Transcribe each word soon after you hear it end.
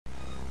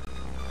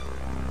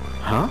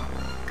Huh?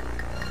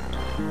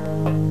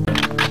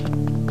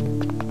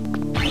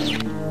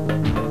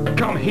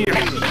 Come here!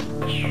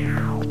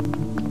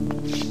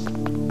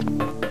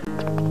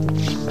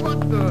 What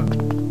the?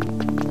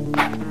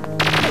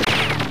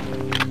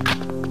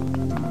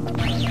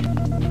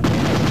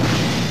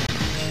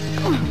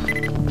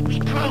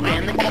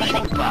 Program the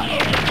cleaning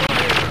fire.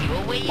 Go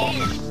way in.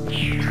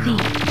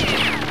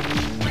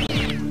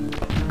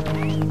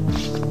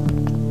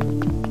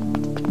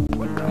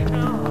 What the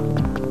hell?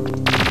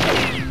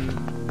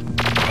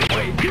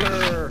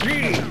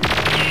 Wait,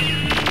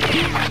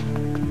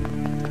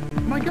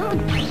 my gun!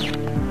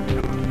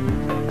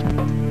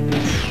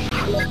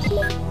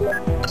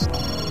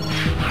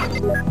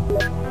 No!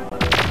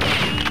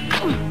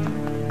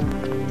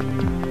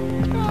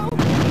 No!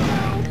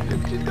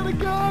 She's got a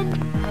gun!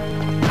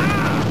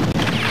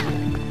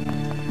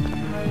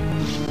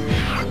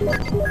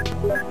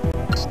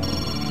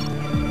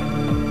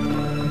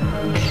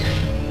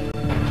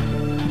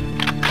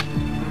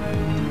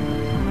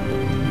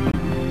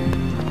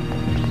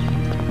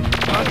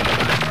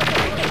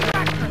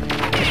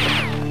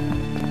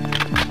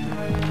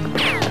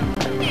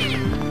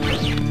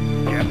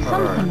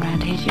 Something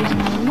around here is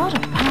using a lot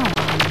of power.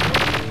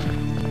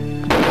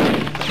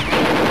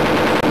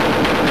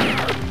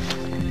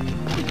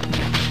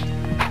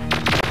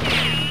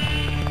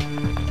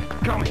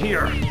 Come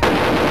here!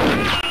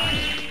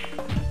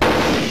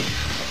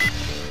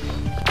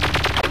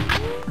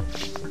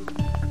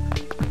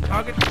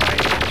 Target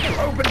fire!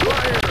 Open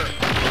fire!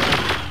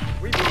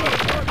 We've got a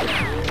target!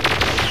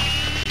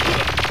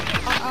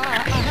 I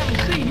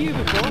haven't seen you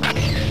before.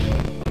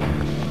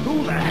 Who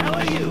the hell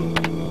are you?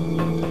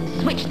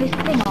 Switch this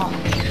thing off.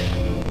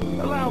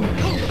 Allow me.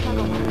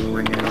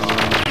 Bring it on.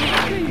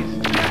 Please.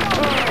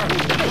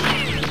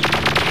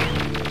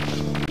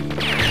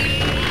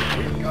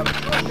 We've got a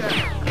target.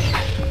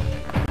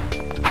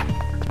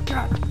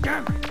 God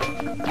damn it.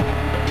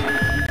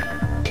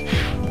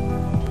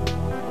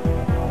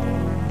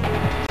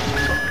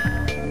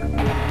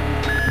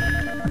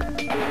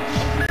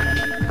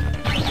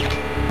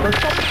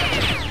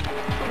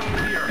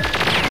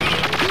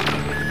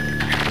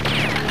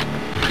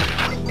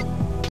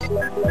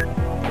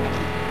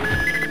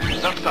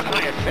 Dr.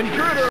 Hyatt,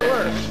 intruder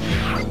alert!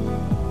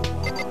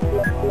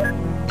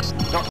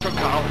 Dr.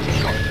 Carl is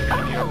got to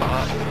be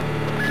nearby.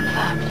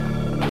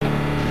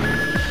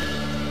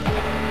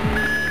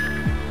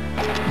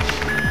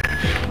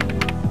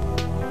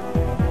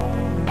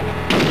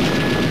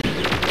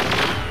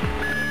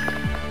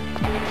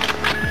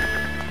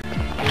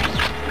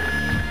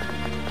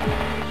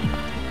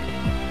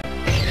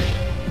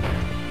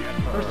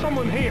 There's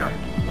someone here!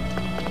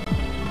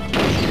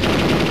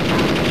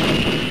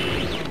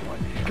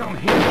 Come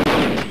here!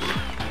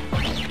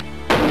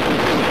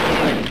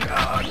 Oh,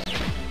 God!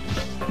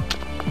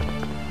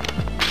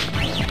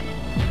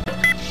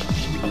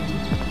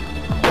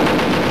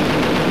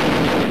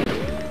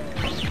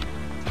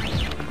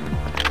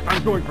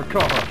 I'm going for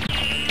cover.